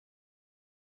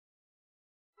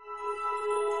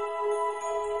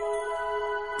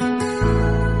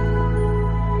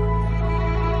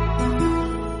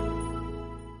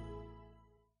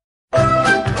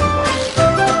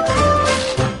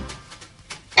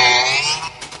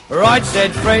Right,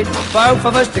 said Fred, both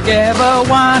of us together,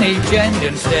 one each end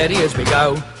and steady as we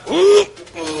go.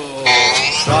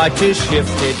 Tried to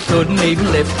shift it, couldn't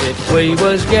even lift it, we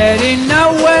was getting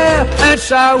nowhere, and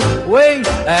so we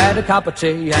had a cup of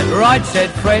tea, and right, said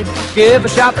Fred, give a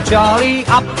shout to Charlie,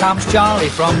 up comes Charlie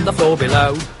from the floor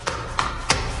below.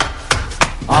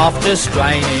 After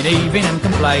straining, heaving and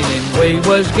complaining, we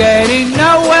was getting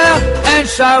nowhere, and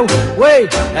so we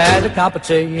had a cup of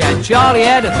tea, and Charlie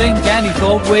had a think, and he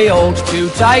thought we ought to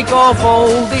take off all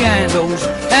the handles,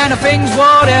 and the things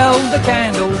what held the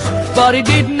candles, but it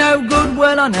did no good,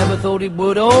 well I never thought it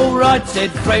would. All right,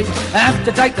 said Fred, have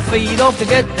to take the feet off to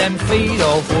get them feet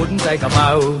off, wouldn't take a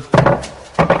mo.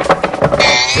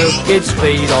 Took its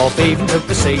feet off, even took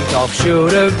the seat off,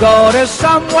 should have got us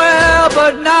somewhere,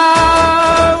 but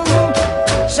no.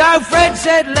 So Fred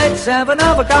said, let's have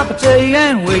another cup of tea,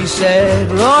 and we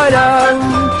said, righto.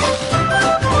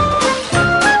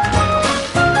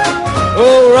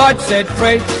 All right, said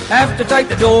Fred, have to take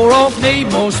the door off,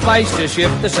 need more space to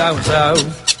shift the so-and-so.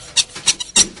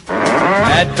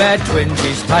 Had bad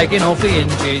twinges, taking off the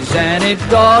hinges, and it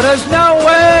got us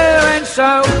nowhere, and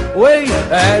so we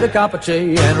had a cup of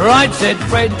tea, and right, said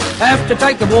Fred, have to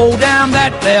take the wall down,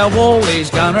 that there wall is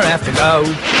gonna have to go.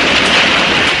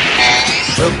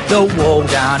 Took the wall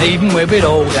down, even with it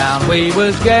all down, we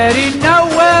was getting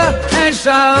nowhere, and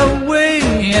so we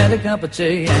had a cup of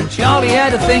tea, and Charlie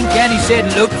had a think, and he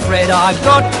said, look Fred, I've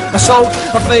got a sort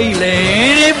of feeling,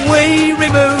 if we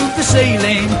remove the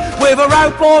ceiling with a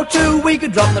rope or two, we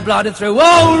could drop the bladder through.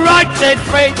 All right, said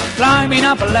Fred, climbing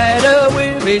up a ladder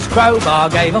with his crowbar,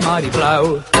 gave a mighty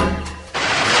blow.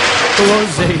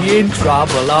 Was he in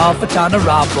trouble? Half a ton of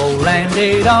rubble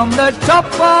landed on the top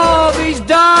of his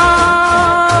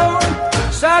dome.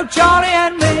 So Charlie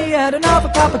and me had another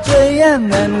cup of tea,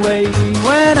 and then we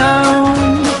went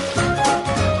home.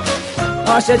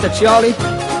 I said to Charlie,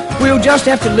 we'll just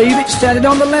have to leave it standing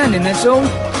on the landing, that's all.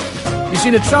 You see,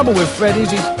 the trouble with Fred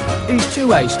is he's too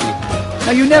hasty.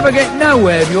 Now you never get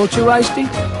nowhere if you're too hasty.